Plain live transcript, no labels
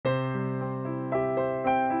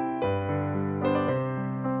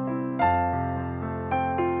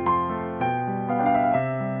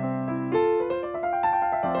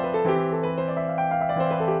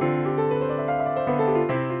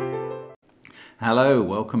Hello,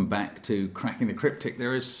 welcome back to Cracking the Cryptic.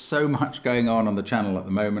 There is so much going on the channel at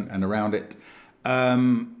the moment and around it.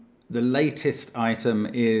 The latest item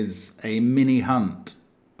is a mini hunt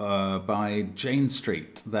by Jane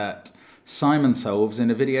Street that Simon solves in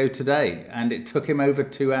a video today, and it took him over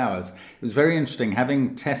 2 hours. It was very interesting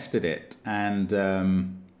having tested it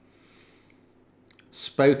and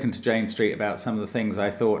spoken to Jane Street about some of the things I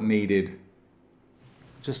thought needed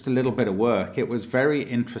just a little bit of work. It was very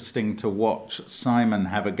interesting to watch Simon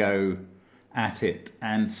have a go at it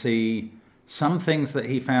and see some things that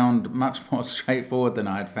he found much more straightforward than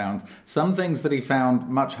I had found, some things that he found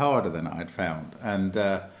much harder than I had found.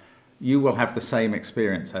 And you will have the same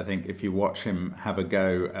experience, I think, if you watch him have a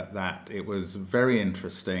go at that. It was very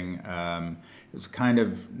interesting. It was kind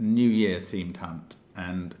of New Year themed hunt,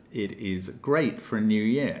 and it is great for a new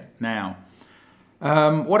year. Now,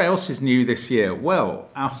 what else is new this year? Well,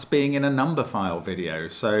 us being in a Numberphile video.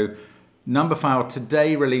 So Numberphile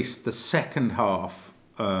today released the second half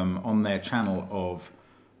on their channel of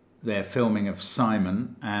their filming of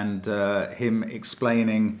Simon, and him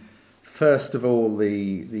explaining first of all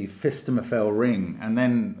the Fistomophel ring, and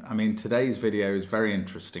then, I mean, today's video is very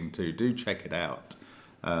interesting too. Do check it out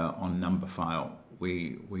on Numberphile.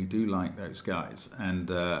 We do like those guys,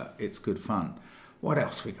 and it's good fun. What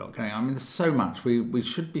else we got going on? I mean, there's so much. We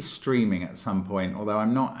should be streaming at some point, although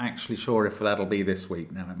I'm not actually sure if that'll be this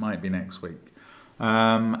week now. It might be next week.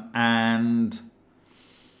 And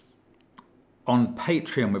on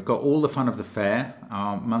Patreon, we've got All the Fun of the Fair,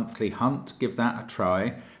 our monthly hunt. Give that a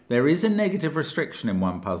try. There is a negative restriction in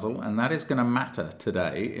one puzzle, and that is going to matter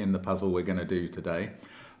today in the puzzle we're going to do today.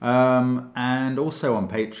 And also on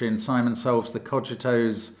Patreon, Simon solves the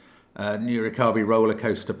Cogito's New Rikabi roller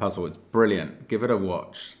coaster puzzle. It's brilliant. Give it a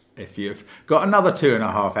watch if you've got another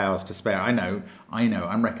 2.5 hours to spare. I know,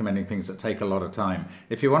 I'm recommending things that take a lot of time.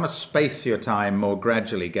 If you want to space your time more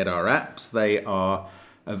gradually, get our apps. They are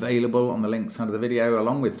available on the links under the video,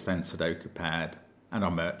 along with Sven's SUDOKU PAD and our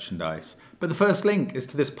merchandise. But the first link is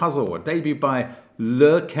to this puzzle, a debut by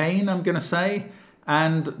Lurkane, I'm going to say.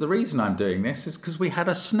 And the reason I'm doing this is because we had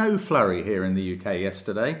a snow flurry here in the UK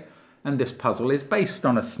yesterday. And this puzzle is based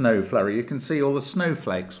on a snow flurry. You can see all the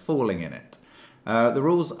snowflakes falling in it. The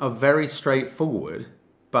rules are very straightforward,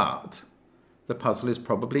 but the puzzle is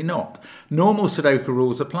probably not. Normal Sudoku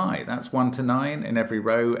rules apply. That's 1 to 9 in every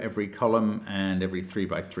row, every column, and every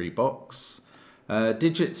 3x3 box.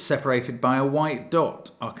 Digits separated by a white dot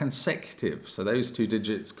are consecutive. So those two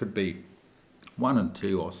digits could be 1 and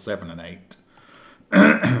 2 or 7 and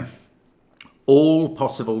 8. All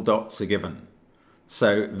possible dots are given.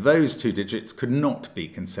 So those two digits could not be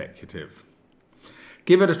consecutive.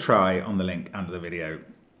 Give it a try on the link under the video.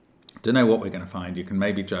 Don't know what we're going to find. You can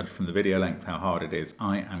maybe judge from the video length how hard it is.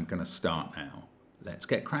 I am going to start now. Let's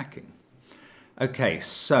get cracking. Okay,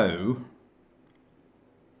 so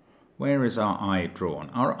where is our eye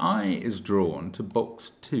drawn? Our eye is drawn to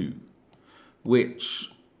box 2,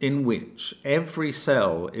 in which every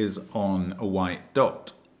cell is on a white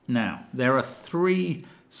dot. Now, there are 3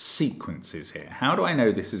 sequences here. How do I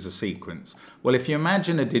know this is a sequence? Well, if you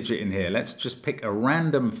imagine a digit in here, let's just pick a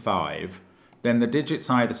random 5, then the digits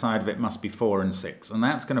either side of it must be 4 and 6, and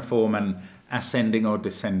that's going to form an ascending or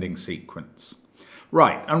descending sequence.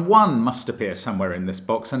 Right, and 1 must appear somewhere in this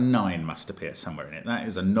box, and 9 must appear somewhere in it. That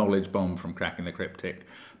is a knowledge bomb from Cracking the Cryptic.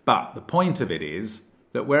 But the point of it is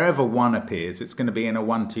that wherever 1 appears, it's going to be in a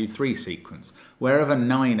 1, 2, 3 sequence. Wherever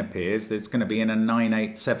 9 appears, it's going to be in a 9,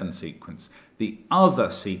 8, 7 sequence. The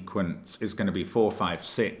other sequence is going to be 4, 5,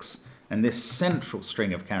 6, and this central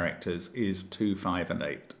string of characters is 2, 5, and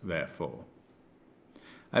 8, therefore.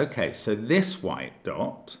 Okay, so this white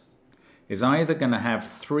dot is either going to have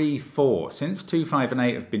 3, 4. Since 2, 5, and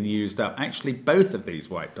 8 have been used up, actually both of these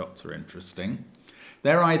white dots are interesting.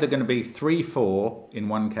 They're either going to be 3, 4 in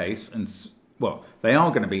one case, and well, they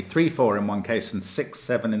are going to be 3, 4 in one case and 6,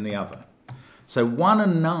 7 in the other. So 1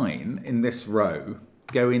 and 9 in this row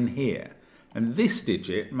go in here. And this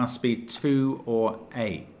digit must be 2 or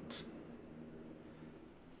 8.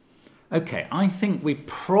 Okay, I think we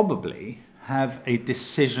probably have a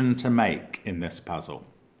decision to make in this puzzle.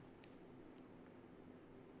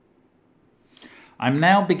 I'm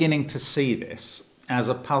now beginning to see this as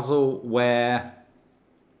a puzzle where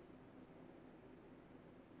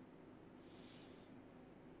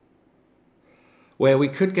we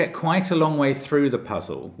could get quite a long way through the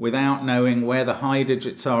puzzle without knowing where the high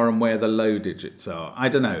digits are and where the low digits are. I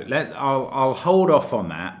don't know. I'll hold off on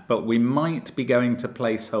that, but we might be going to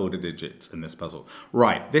placeholder digits in this puzzle.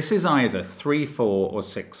 Right, this is either 3, 4 or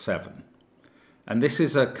 6, 7. And this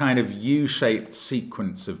is a kind of U-shaped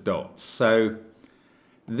sequence of dots. So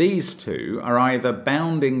These two are either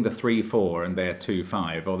bounding the 3-4 and they're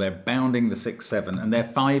 2-5, or they're bounding the 6-7 and they're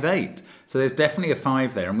 5-8. So there's definitely a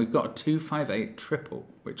 5 there, and we've got a 2-5-8 triple,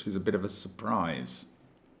 which is a bit of a surprise.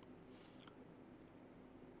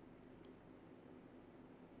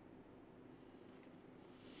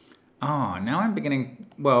 Ah, now I'm beginning,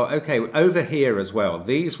 well, okay, over here as well.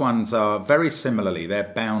 These ones are very similarly,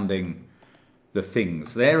 they're bounding the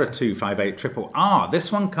things. They're a 2-5-8 triple. Ah,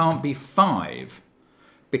 this one can't be 5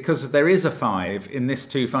 because there is a 5 in this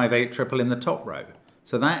 2-5-8 triple in the top row.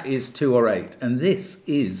 So that is 2 or 8, and this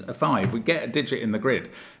is a 5. We get a digit in the grid.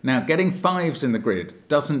 Now, getting 5s in the grid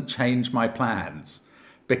doesn't change my plans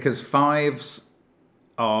because 5s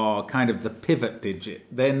are kind of the pivot digit.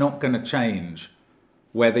 They're not going to change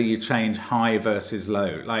whether you change high versus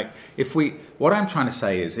low. Like, what I'm trying to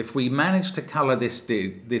say is, if we manage to colour this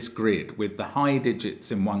grid with the high digits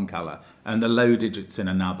in one colour and the low digits in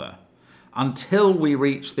another, until we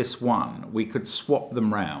reach this 1, we could swap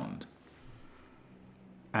them round.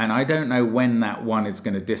 And I don't know when that 1 is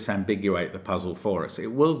going to disambiguate the puzzle for us. It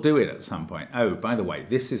will do it at some point. Oh, by the way,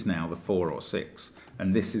 this is now the 4 or 6,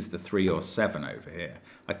 and this is the 3 or 7 over here.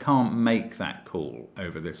 I can't make that call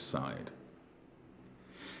over this side.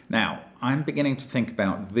 Now, I'm beginning to think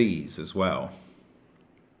about these as well.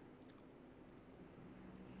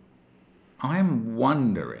 I'm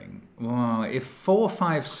wondering, well, if 4,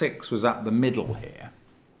 5, 6 was up the middle here,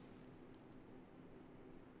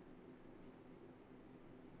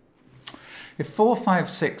 if 4, 5,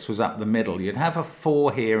 6 was up the middle, you'd have a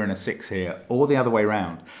 4 here and a 6 here, or the other way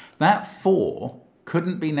round. That 4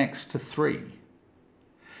 couldn't be next to 3,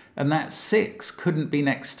 and that 6 couldn't be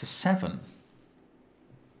next to 7.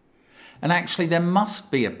 And actually, there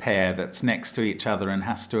must be a pair that's next to each other and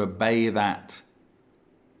has to obey that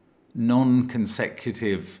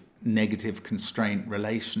non-consecutive negative constraint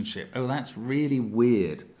relationship. Oh, that's really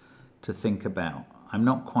weird to think about. I'm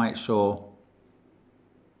not quite sure.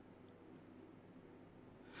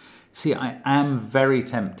 See, I am very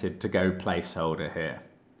tempted to go placeholder here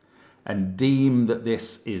and deem that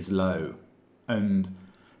this is low and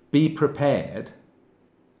be prepared.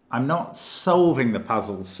 I'm not solving the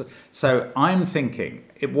puzzles, so I'm thinking,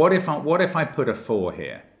 what if I put a 4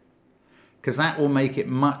 here? Because that will make it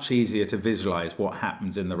much easier to visualize what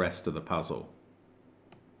happens in the rest of the puzzle.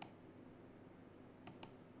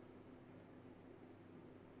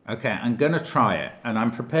 Okay, I'm going to try it, and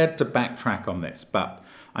I'm prepared to backtrack on this, but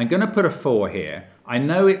I'm going to put a 4 here. I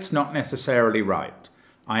know it's not necessarily right.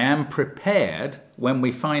 I am prepared, when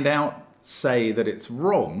we find out, say, that it's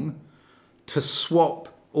wrong, to swap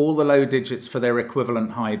all the low digits for their equivalent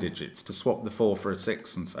high digits, to swap the 4 for a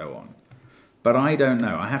 6 and so on. But I don't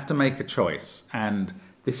know. I have to make a choice, and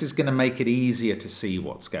this is going to make it easier to see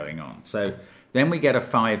what's going on. So then we get a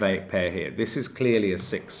 5-8 pair here. This is clearly a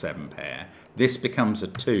 6-7 pair. This becomes a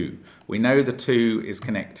 2. We know the 2 is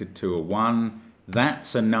connected to a 1.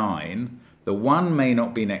 That's a 9. The 1 may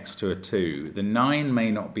not be next to a 2. The 9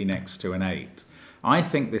 may not be next to an 8. I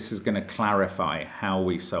think this is going to clarify how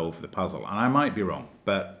we solve the puzzle, and I might be wrong,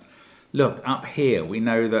 but look, up here we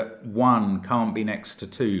know that 1 can't be next to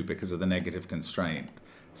 2 because of the negative constraint.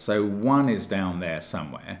 So 1 is down there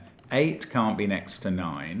somewhere. 8 can't be next to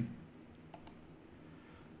 9.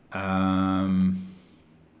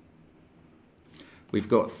 We've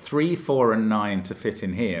got 3, 4 and 9 to fit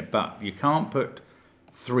in here, but you can't put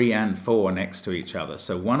 3 and 4 next to each other,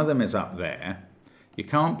 so one of them is up there. You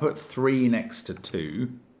can't put 3 next to 2.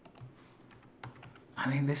 I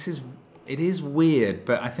mean, it is weird,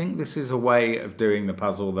 but I think this is a way of doing the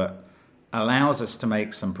puzzle that allows us to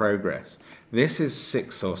make some progress. This is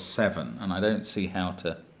 6 or 7, and I don't see how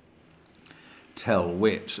to tell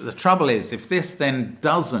which. The trouble is, if this then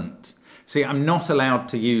doesn't... See, I'm not allowed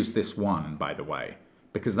to use this 1, by the way,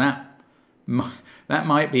 because that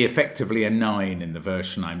might be effectively a 9 in the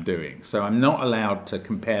version I'm doing. So I'm not allowed to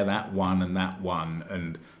compare that 1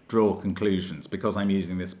 and draw conclusions because I'm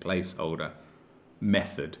using this placeholder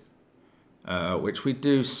method, which we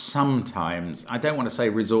do sometimes, I don't want to say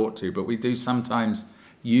resort to, but we do sometimes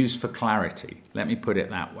use for clarity. Let me put it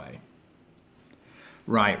that way.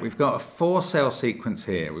 Right, we've got a 4-cell sequence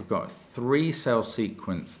here. We've got a 3-cell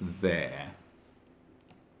sequence there.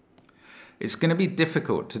 It's going to be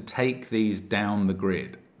difficult to take these down the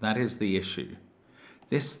grid. That is the issue.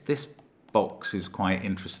 This box is quite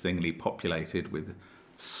interestingly populated with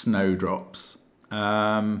snowdrops.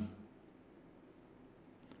 I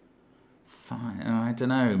don't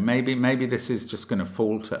know. Maybe this is just going to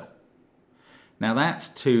falter. Now that's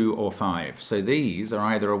 2 or 5. So these are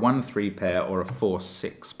either a 1-3 pair or a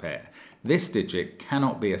 4-6 pair. This digit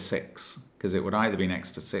cannot be a 6 because it would either be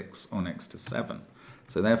next to 6 or next to 7.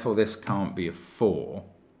 So therefore this can't be a 4.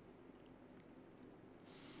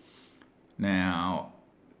 Now,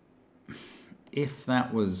 if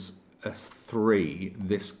that was a 3,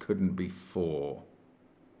 this couldn't be 4.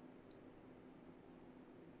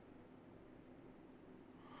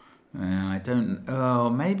 I don't, oh,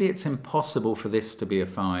 maybe it's impossible for this to be a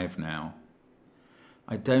 5 now.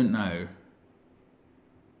 I don't know.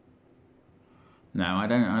 No, I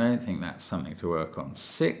don't think that's something to work on.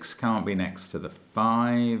 6 can't be next to the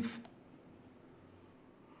 5.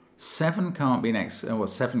 7 can't be next, well,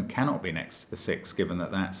 7 cannot be next to the 6, given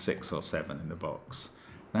that that's 6 or 7 in the box.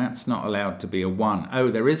 That's not allowed to be a 1.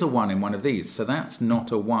 Oh, there is a 1 in one of these, so that's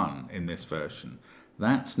not a 1 in this version.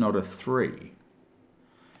 That's not a 3.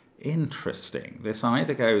 Interesting. This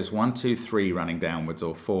either goes 1, 2, 3 running downwards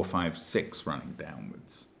or 4, 5, 6 running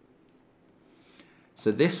downwards.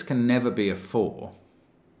 So this can never be a 4,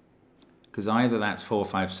 because either that's 4,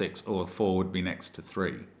 5, 6 or 4 would be next to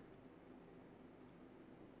 3.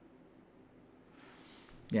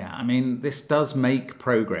 Yeah, I mean, this does make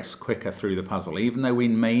progress quicker through the puzzle, even though we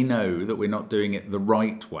may know that we're not doing it the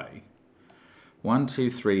right way. 1, 2,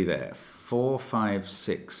 3 there, 4, 5,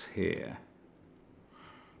 6 here.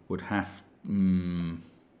 Would have, no,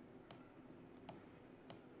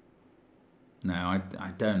 I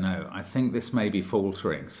don't know. I think this may be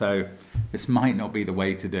faltering, so this might not be the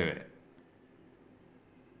way to do it.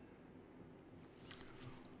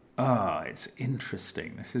 Ah, it's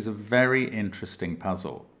interesting. This is a very interesting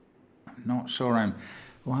puzzle. I'm not sure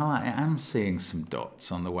well, I am seeing some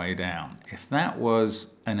dots on the way down. If that was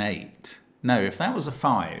an 8, no, if that was a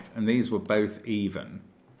 5 and these were both even,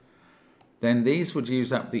 then these would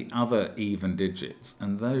use up the other even digits,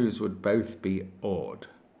 and those would both be odd.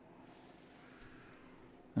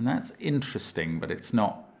 And that's interesting, but it's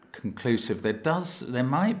not conclusive. There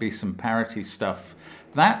might be some parity stuff.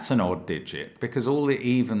 That's an odd digit, because all the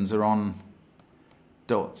evens are on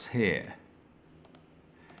dots here.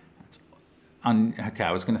 Okay,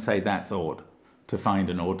 I was going to say that's odd, to find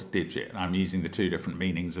an odd digit. I'm using the two different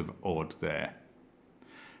meanings of odd there.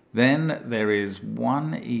 Then there is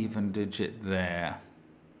one even digit there.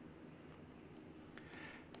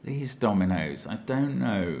 These dominoes, I don't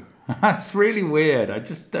know. That's really weird. I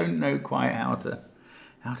just don't know quite how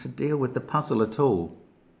to deal with the puzzle at all.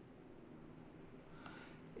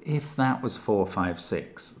 If that was 4, 5,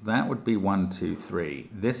 6, that would be 1, 2, 3.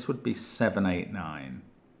 This would be 7, 8, 9.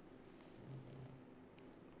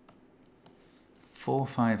 4,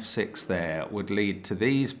 5, 6 there would lead to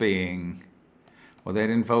these being, well, they'd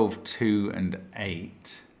involve 2 and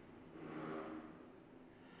 8.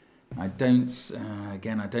 I don't,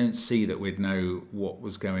 again, I don't see that we'd know what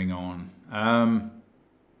was going on.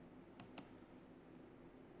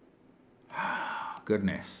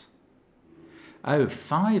 Goodness. Oh,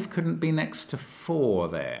 5 couldn't be next to 4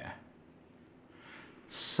 there.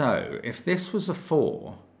 So, if this was a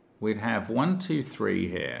 4, we'd have 1, 2, 3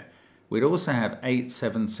 here. We'd also have 8,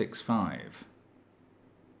 7, 6, 5.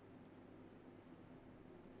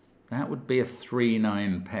 That would be a 3,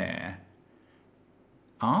 9 pair.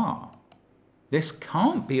 Ah, this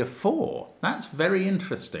can't be a 4. That's very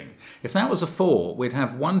interesting. If that was a 4, we'd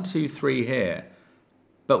have 1, 2, 3 here,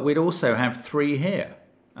 but we'd also have 3 here.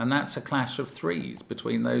 And that's a clash of 3s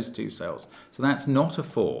between those two cells. So that's not a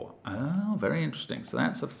 4. Oh, very interesting. So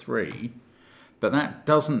that's a 3. But that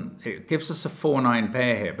doesn't, it gives us a 4, 9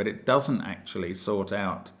 pair here, but it doesn't actually sort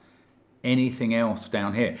out anything else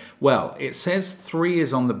down here. Well, it says 3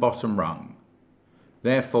 is on the bottom rung.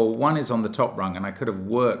 Therefore, 1 is on the top rung, and I could have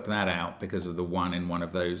worked that out because of the 1 in one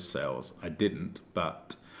of those cells. I didn't,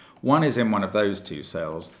 but 1 is in one of those two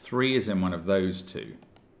cells. 3 is in one of those two.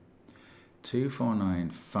 2, 4, 9,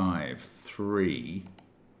 5, 3.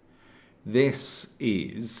 This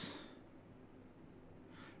is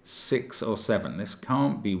 6 or 7. This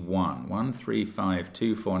can't be 1. 1, 3, 5,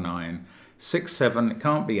 2, 4, 9, 6, 7. It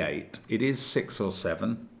can't be 8. It is 6 or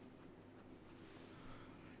 7.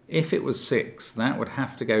 If it was 6, that would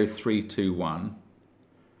have to go 3, 2, 1.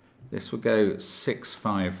 This would go 6,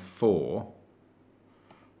 5, 4.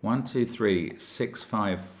 1, 2, 3, 6,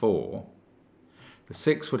 5, 4. The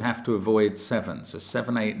 6 would have to avoid 7, so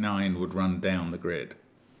 7, 8, 9 would run down the grid.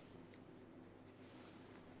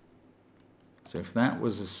 So if that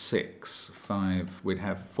was a 6, 5, we'd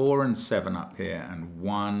have 4 and 7 up here and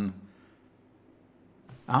 1.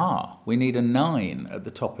 Ah, we need a 9 at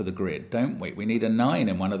the top of the grid, don't we? We need a 9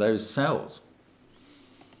 in one of those cells.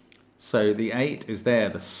 So the 8 is there,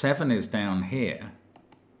 the 7 is down here.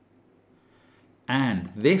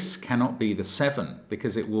 And this cannot be the 7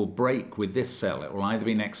 because it will break with this cell. It will either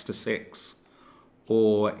be next to 6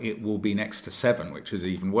 or it will be next to 7, which is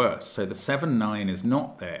even worse. So the 7, 9 is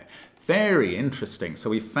not there. Very interesting. So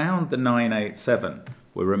we found the 9, 8, 7.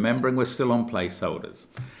 We're remembering we're still on placeholders.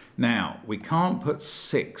 Now, we can't put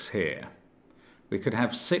 6 here. We could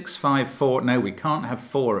have 6, 5, 4. No, we can't have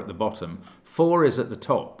 4 at the bottom. 4 is at the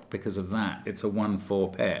top because of that. It's a 1,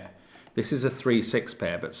 4 pair. This is a 3, 6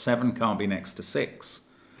 pair, but 7 can't be next to 6.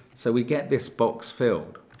 So we get this box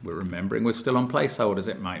filled. We're remembering we're still on placeholders.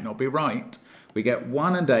 It might not be right. We get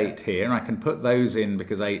 1 and 8 here, and I can put those in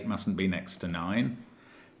because 8 mustn't be next to 9.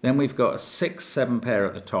 Then we've got a 6, 7 pair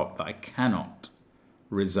at the top that I cannot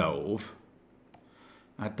resolve.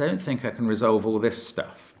 I don't think I can resolve all this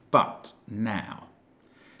stuff, but now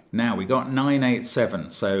we got 9, 8, 7,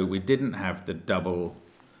 so we didn't have the double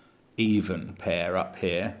even pair up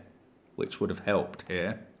here, which would have helped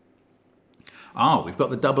here. Ah, we've got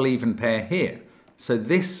the double even pair here. So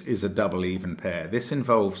this is a double even pair. This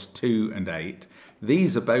involves 2 and 8.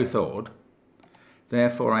 These are both odd.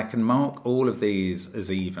 Therefore, I can mark all of these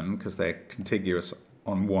as even because they're contiguous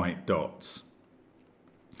on white dots.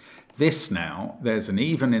 This now, there's an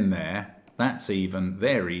even in there. That's even.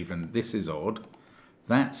 They're even. This is odd.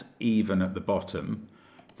 That's even at the bottom.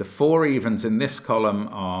 The 4 evens in this column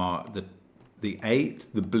are the 8,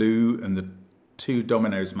 the blue, and the 2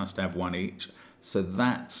 dominoes must have 1 each. So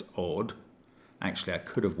that's odd. Actually, I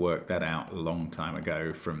could have worked that out a long time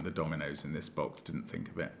ago from the dominoes in this box. Didn't think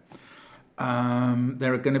of it.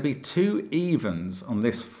 There are going to be 2 evens on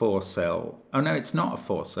this 4 cell. Oh no, it's not a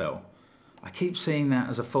 4 cell. I keep seeing that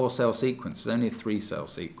as a 4 cell sequence. It's only a 3 cell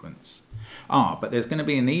sequence. Ah, but there's going to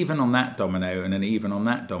be an even on that domino and an even on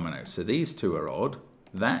that domino. So these 2 are odd.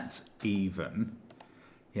 That's even.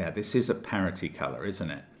 Yeah, this is a parity color, isn't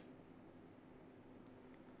it?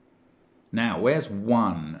 Now, where's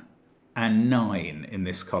 1 and 9 in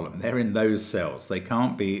this column? They're in those cells. They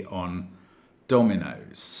can't be on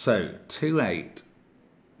dominoes. So 2, 8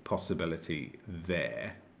 possibility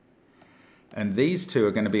there. And these 2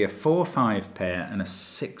 are going to be a 4, 5 pair and a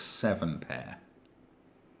 6, 7 pair.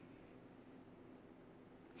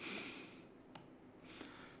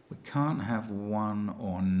 We can't have 1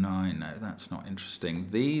 or 9. No, that's not interesting.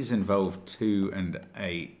 These involve 2 and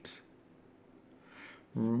 8.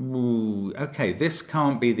 Ooh, okay, this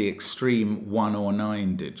can't be the extreme 1 or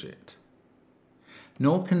 9 digit.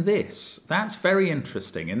 Nor can this. That's very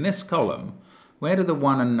interesting. In this column, where do the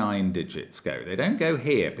 1 and 9 digits go? They don't go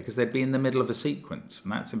here because they'd be in the middle of a sequence,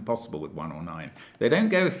 and that's impossible with 1 or 9. They don't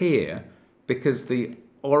go here because the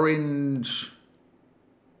orange...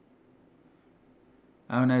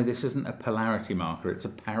 Oh no, this isn't a polarity marker, it's a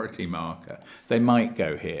parity marker. They might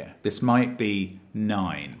go here. This might be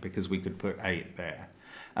 9 because we could put 8 there.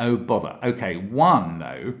 Oh bother. Okay, 1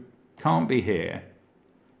 though can't be here,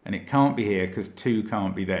 and it can't be here because 2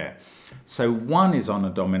 can't be there. So 1 is on a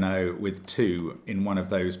domino with 2 in one of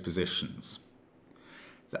those positions.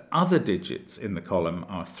 The other digits in the column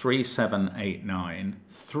are 3, 7, 8, 9.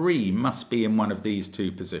 3 must be in one of these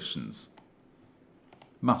 2 positions.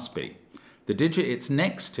 Must be. The digit it's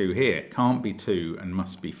next to here can't be 2 and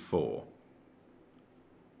must be 4.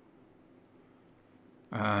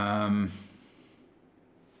 And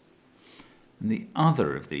the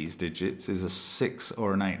other of these digits is a 6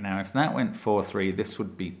 or an 8. Now, if that went 4, 3, this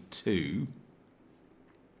would be 2.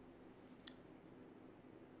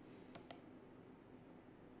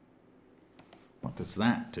 What does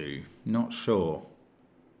that do? Not sure.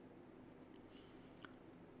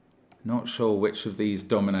 Not sure which of these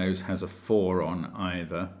dominoes has a 4 on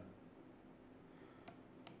either.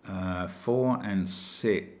 4 and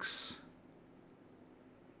 6.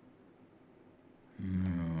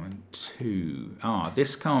 And 2. Ah,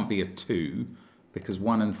 this can't be a 2 because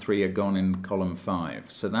 1 and 3 are gone in column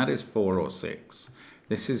 5. So that is 4 or 6.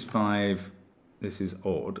 This is 5. This is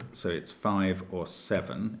odd. So it's 5 or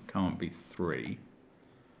 7. Can't be 3.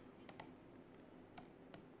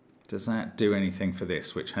 Does that do anything for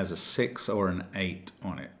this, which has a 6 or an 8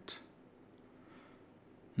 on it?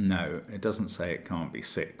 No, it doesn't say it can't be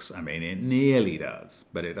 6. I mean, it nearly does,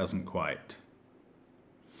 but it doesn't quite.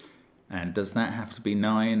 And does that have to be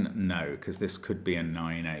 9? No, because this could be a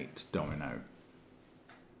 9-8 domino.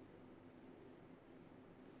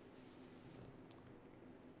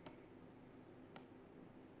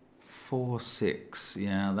 Four, 6.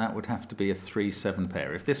 Yeah, that would have to be a 3-7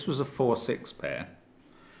 pair. If this was a 4-6 pair,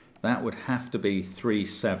 that would have to be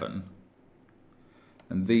 3-7.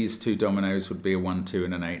 And these 2 dominoes would be a 1-2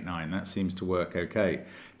 and an 8-9. That seems to work okay.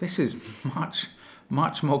 This is much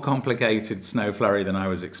more complicated Snow Flurry than I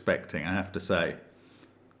was expecting, I have to say.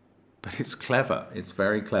 But it's clever. It's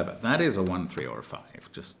very clever. That is a 1-3 or a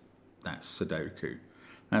 5. Just, that's Sudoku.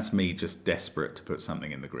 That's me just desperate to put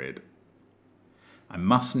something in the grid. I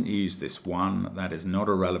mustn't use this 1. That is not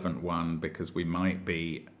a relevant 1 because we might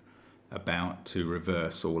be about to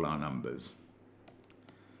reverse all our numbers.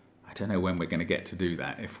 I don't know when we're going to get to do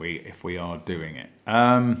that if we are doing it.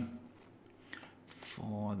 4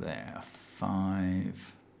 there,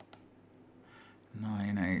 5,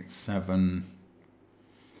 9, 8, 7.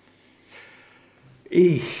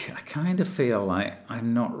 I kind of feel like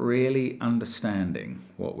I'm not really understanding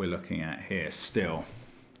what we're looking at here still.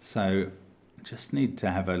 So just need to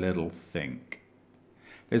have a little think.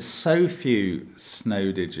 There's so few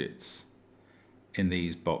snow digits in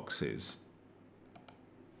these boxes.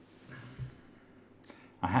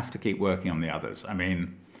 I have to keep working on the others. I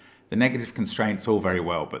mean, the negative constraint's all very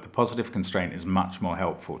well, but the positive constraint is much more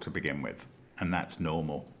helpful to begin with, and that's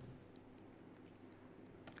normal.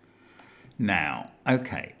 Now,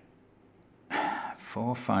 okay,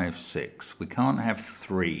 4, 5, 6. We can't have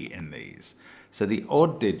 3 in these. So the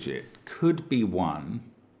odd digit could be 1.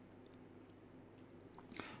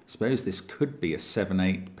 I suppose this could be a 7,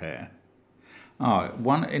 8 pair. Oh,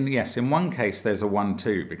 yes, in one case there's a 1,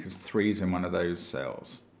 2 because 3's in one of those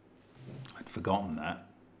cells. I'd forgotten that.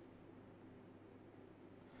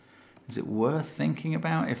 Is it worth thinking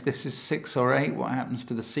about if this is 6 or 8? What happens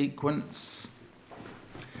to the sequence?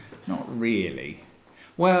 Not really.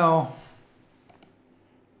 Well,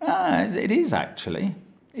 it is actually.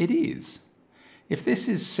 It is. If this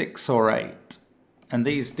is 6 or 8, and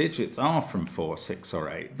these digits are from 4, 6 or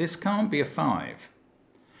 8, this can't be a 5.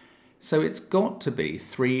 So it's got to be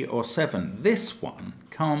 3 or 7. This one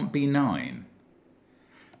can't be 9.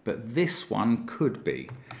 But this one could be.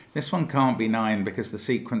 This one can't be 9 because the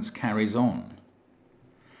sequence carries on.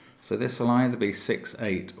 So this will either be 6,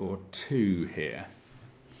 8 or 2 here.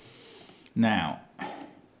 Now,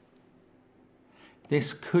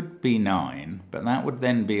 this could be 9, but that would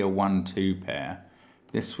then be a 1, 2 pair.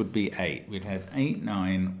 This would be 8. We'd have 8,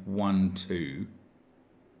 9, 1, 2.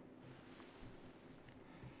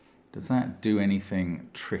 Does that do anything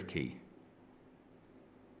tricky?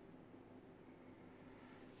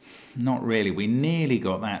 Not really. We nearly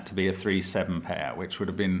got that to be a 3, 7 pair, which would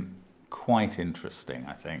have been quite interesting,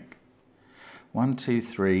 I think. 1, 2,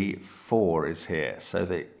 3, 4 is here. So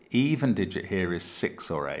the even digit here is 6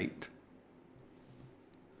 or 8.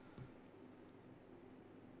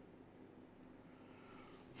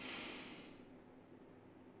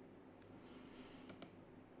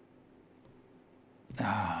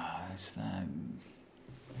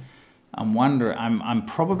 I'm wondering, I'm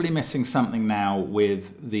probably missing something now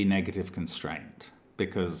with the negative constraint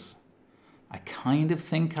because I kind of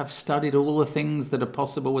think I've studied all the things that are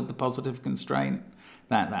possible with the positive constraint.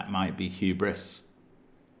 That might be hubris.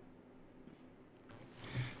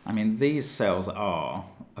 I mean, these cells are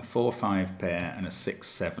a 4, 5 pair and a 6,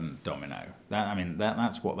 7 domino.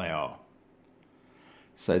 That's what they are.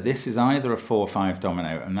 So this is either a 4, 5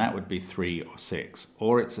 domino, and that would be 3 or 6,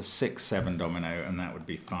 or it's a 6, 7 domino, and that would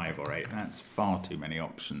be 5 or 8. That's far too many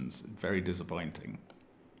options. Very disappointing.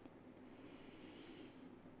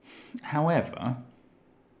 However,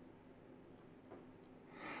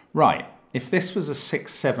 right, if this was a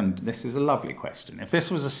 6, 7, this is a lovely question. If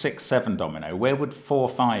this was a 6, 7 domino, where would 4,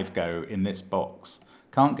 5 go in this box?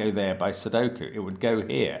 Can't go there by Sudoku. It would go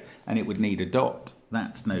here, and it would need a dot.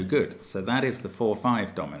 That's no good. So that is the 4,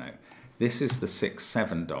 5 domino. This is the 6,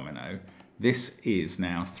 7 domino. This is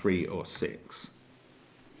now 3 or 6.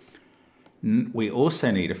 We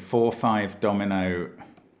also need a 4, 5 domino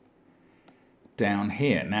down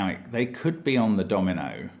here. Now, they could be on the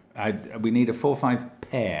domino. We need a 4, 5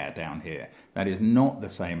 pair down here. That is not the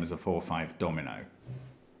same as a 4, 5 domino.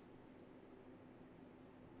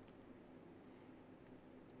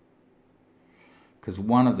 Because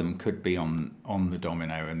one of them could be on the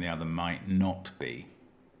domino and the other might not be.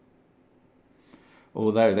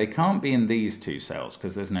 Although they can't be in these two cells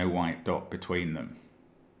because there's no white dot between them.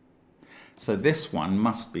 So this one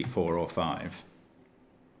must be 4 or 5.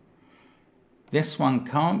 This one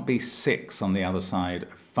can't be 6 on the other side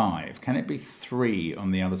of 5. Can it be 3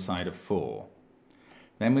 on the other side of 4?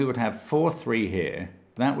 Then we would have 4, 3 here.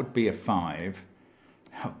 That would be a 5.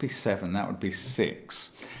 That would be 7, that would be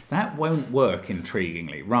 6. That won't work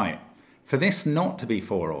intriguingly. Right, for this not to be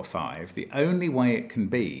 4 or 5, the only way it can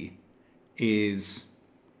be is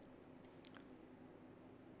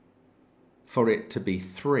for it to be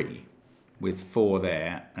 3, with 4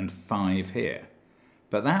 there and 5 here.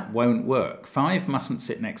 But that won't work. 5 mustn't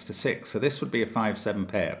sit next to 6, so this would be a 5, 7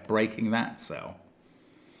 pair, breaking that cell.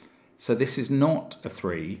 So this is not a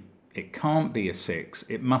 3, it can't be a 6,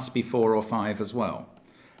 it must be 4 or 5 as well.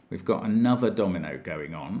 We've got another domino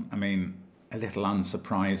going on. I mean, a little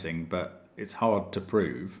unsurprising, but it's hard to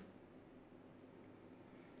prove.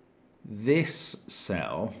 This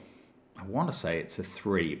cell, I want to say it's a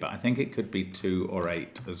 3, but I think it could be 2 or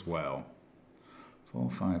 8 as well. 4,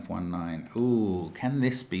 5, 1, 9. Ooh, can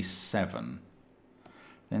this be 7?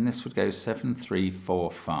 Then this would go 7, 3,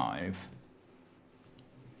 4, 5.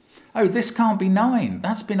 Oh, this can't be 9.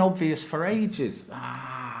 That's been obvious for ages.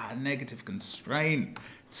 Ah, negative constraint.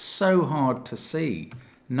 It's so hard to see.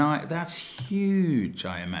 9, that's huge,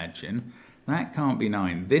 I imagine. That can't be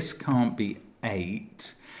 9. This can't be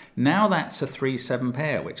 8. Now that's a 3-7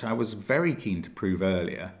 pair, which I was very keen to prove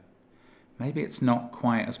earlier. Maybe it's not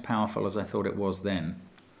quite as powerful as I thought it was then.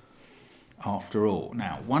 After all,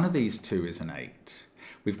 now one of these two is an 8.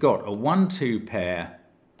 We've got a 1-2 pair.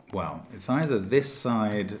 Well, it's either this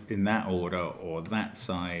side in that order or that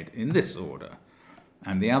side in this order.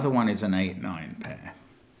 And the other one is an 8-9 pair.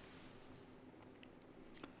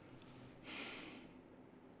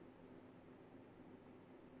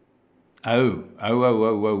 Oh.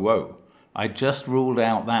 I just ruled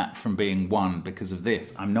out that from being 1 because of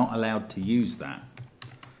this. I'm not allowed to use that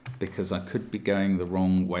because I could be going the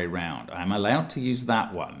wrong way round. I'm allowed to use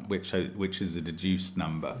that one, which is a deduced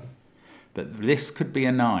number. But this could be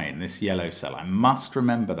a 9, this yellow cell. I must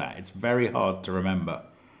remember that. It's very hard to remember.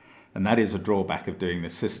 And that is a drawback of doing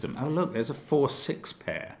this system. Oh, look, there's a 4-6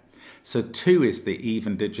 pair. So 2 is the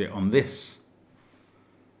even digit on this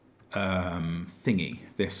thingy,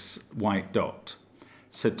 this white dot.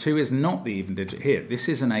 So 2 is not the even digit here. This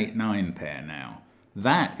is an 8-9 pair now.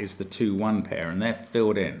 That is the 2-1 pair, and they're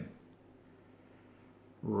filled in.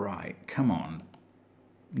 Right, come on.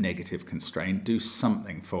 Negative constraint, do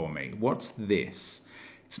something for me. What's this?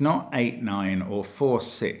 It's not 8-9 or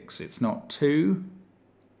 4-6. It's not 2.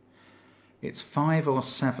 It's 5 or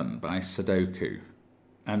 7 by Sudoku.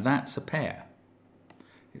 And that's a pair.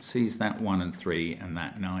 It sees that 1 and 3 and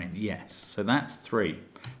that 9. Yes, so that's 3.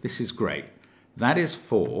 This is great. That is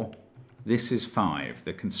 4. This is 5.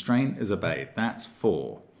 The constraint is obeyed. That's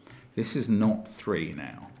 4. This is not 3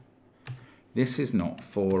 now. This is not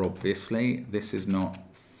 4, obviously. This is not.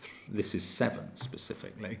 This is 7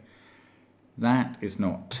 specifically. That is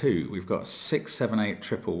not 2. We've got 6, 7, 8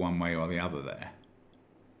 triple one way or the other there.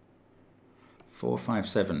 4, 5,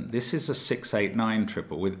 7. This is a 6, 8, 9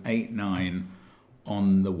 triple with 8, 9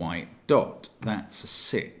 on the white dot. That's a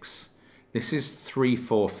 6. This is 3,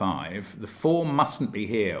 4, 5. The 4 mustn't be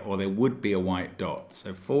here or there would be a white dot.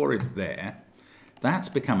 So 4 is there. That's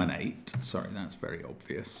become an 8. Sorry, that's very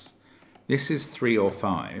obvious. This is 3 or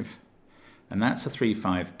 5. And that's a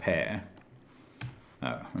 3-5 pair.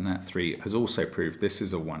 Oh, and that 3 has also proved this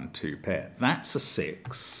is a 1-2 pair. That's a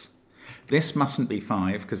 6. This mustn't be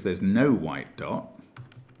 5 because there's no white dot.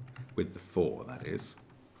 With the 4, that is.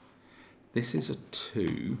 This is a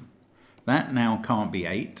 2. That now can't be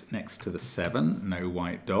 8 next to the 7. No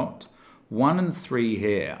white dot. 1 and 3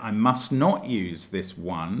 here. I must not use this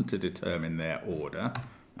 1 to determine their order.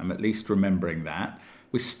 I'm at least remembering that.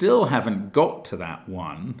 We still haven't got to that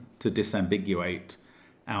 1 to disambiguate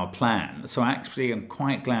our plan. So actually, I'm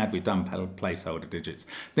quite glad we've done placeholder digits.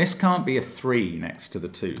 This can't be a 3 next to the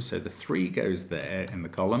 2. So the 3 goes there in the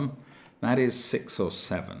column. That is 6 or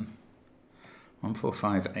 7. 1, 4,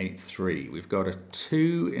 5, 8, 3. We've got a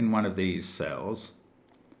 2 in one of these cells.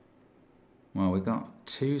 Well, we've got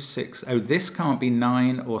 2, 6. Oh, this can't be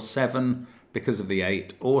 9 or 7 because of the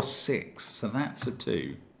 8 or 6. So that's a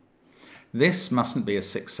 2. This mustn't be a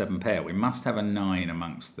 6-7 pair. We must have a 9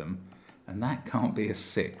 amongst them. And that can't be a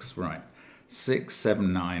 6. Right. 6,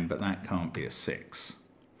 7, 9, but that can't be a 6.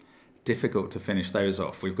 Difficult to finish those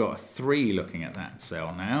off. We've got a 3 looking at that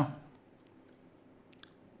cell now.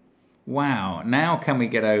 Wow. Now can we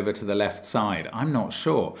get over to the left side? I'm not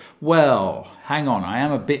sure. Well, hang on. I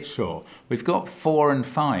am a bit sure. We've got 4 and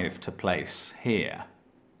 5 to place here.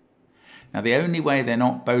 Now, the only way they're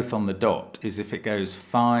not both on the dot is if it goes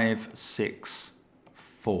 5, 6,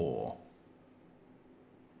 4.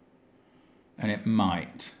 And it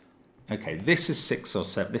might. Okay, this is 6 or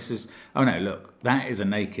 7. This is, oh no, look, that is a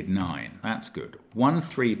naked 9. That's good. 1,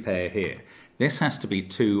 3 pair here. This has to be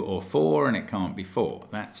 2 or 4, and it can't be 4.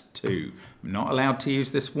 That's 2. I'm not allowed to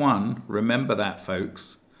use this 1. Remember that,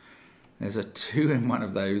 folks. There's a 2 in one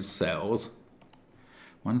of those cells.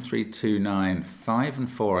 1, 3, 2, 9, 5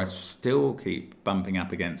 and 4. I still keep bumping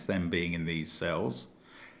up against them being in these cells.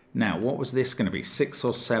 Now, what was this going to be? 6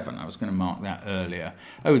 or 7? I was going to mark that earlier.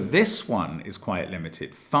 Oh, this one is quite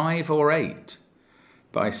limited. 5 or 8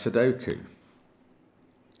 by Sudoku.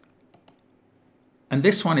 And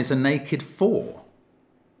this one is a naked 4.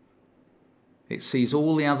 It sees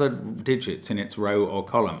all the other digits in its row or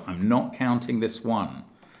column. I'm not counting this 1.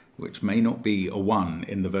 which may not be a 1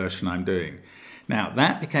 in the version I'm doing. Now,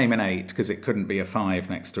 that became an 8 because it couldn't be a 5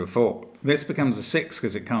 next to a 4. This becomes a 6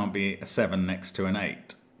 because it can't be a 7 next to an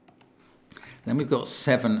 8. Then we've got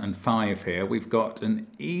 7 and 5 here. We've got an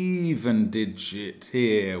even digit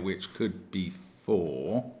here, which could be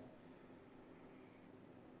 4.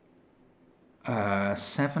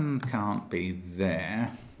 7 can't be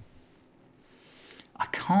there. I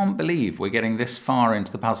can't believe we're getting this far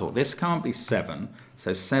into the puzzle. This can't be 7,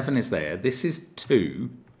 so 7 is there. This is 2.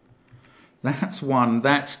 That's 1,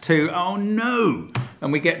 that's 2. Oh no!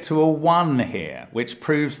 And we get to a 1 here, which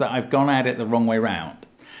proves that I've gone at it the wrong way round.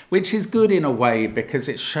 Which is good in a way because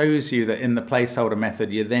it shows you that in the placeholder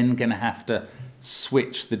method you're then going to have to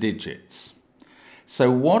switch the digits. So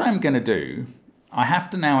what I'm going to do, I have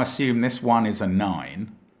to now assume this 1 is a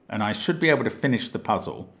 9 and I should be able to finish the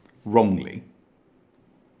puzzle wrongly.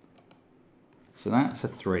 So that's a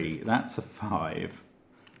 3, that's a 5.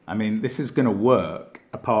 I mean, this is going to work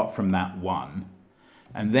apart from that 1.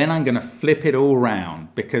 And then I'm going to flip it all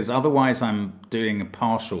round because otherwise I'm doing a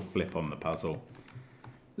partial flip on the puzzle.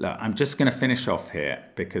 Look, I'm just going to finish off here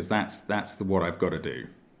because that's what I've got to do.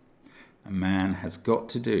 A man has got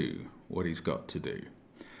to do what he's got to do.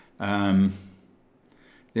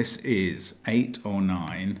 This is 8 or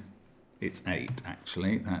 9. It's 8,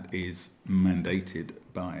 actually. That is mandated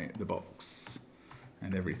by the box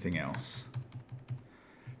and everything else.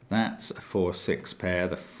 That's a 4-6 pair.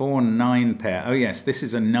 The 4-9 pair. Oh, yes, this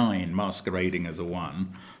is a 9 masquerading as a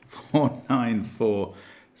 1. 4, 9, 4,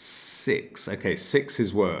 6. Okay, 6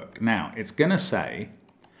 is work. Now, it's going to say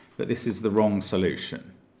that this is the wrong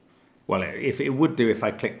solution. Well, if it would do if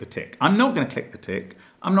I click the tick. I'm not going to click the tick.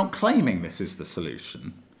 I'm not claiming this is the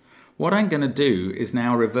solution. What I'm going to do is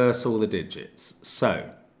now reverse all the digits. So,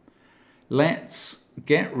 let's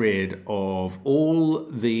get rid of all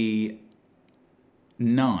the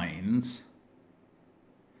 9s.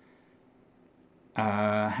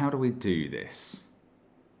 How do we do this?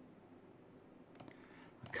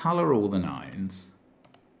 Colour all the 9s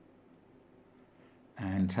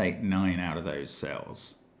and take 9 out of those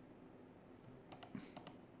cells.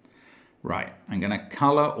 Right, I'm going to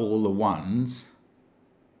colour all the 1s.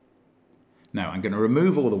 No, I'm going to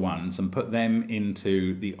remove all the 1s and put them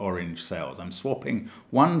into the orange cells. I'm swapping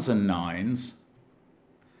 1s and 9s.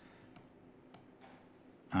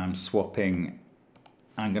 I'm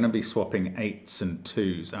going to be swapping 8s and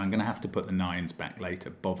 2s. I'm going to have to put the 9s back later.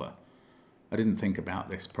 Bother. I didn't think about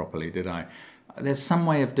this properly, did I? There's some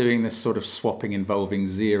way of doing this sort of swapping involving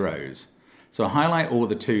zeros. So I highlight all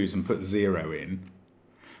the 2s and put 0 in.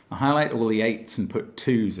 I highlight all the 8s and put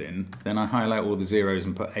 2s in. Then I highlight all the 0s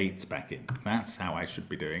and put 8s back in. That's how I should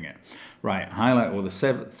be doing it. Right, I highlight all the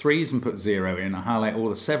 3s and put 0 in. I highlight all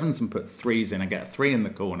the 7s and put 3s in. I get a 3 in the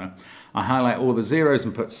corner. I highlight all the 0s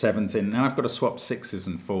and put 7s in. Now I've got to swap 6s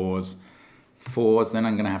and 4s. 4s, then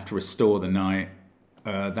I'm going to have to restore the 9.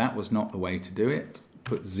 That was not the way to do it.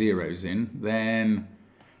 Put 0s in. Then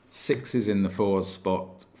 6s in the 4s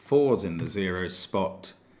spot. 4s in the 0s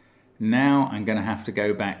spot. Now I'm going to have to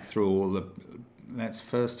go back through all the... Let's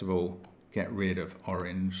first of all get rid of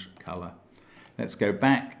orange colour. Let's go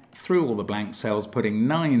back through all the blank cells, putting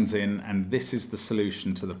 9s in, and this is the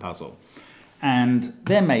solution to the puzzle. And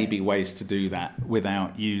there may be ways to do that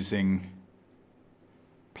without using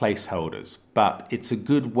placeholders, but it's a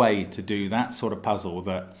good way to do that sort of puzzle.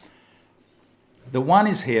 That the 1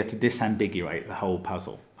 is here to disambiguate the whole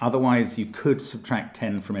puzzle. Otherwise you could subtract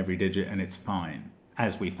 10 from every digit and it's fine,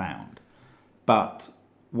 as we found. But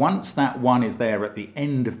once that 1 is there at the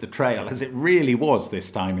end of the trail, as it really was this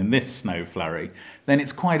time in this snow flurry, then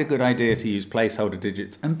it's quite a good idea to use placeholder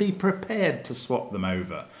digits and be prepared to swap them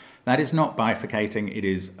over. That is not bifurcating, it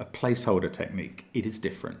is a placeholder technique. It is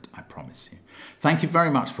different, I promise you. Thank you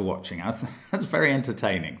very much for watching. That's very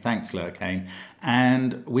entertaining. Thanks, Lurkane.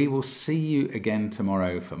 And we will see you again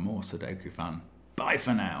tomorrow for more Sudoku fun. Bye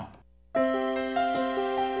for now.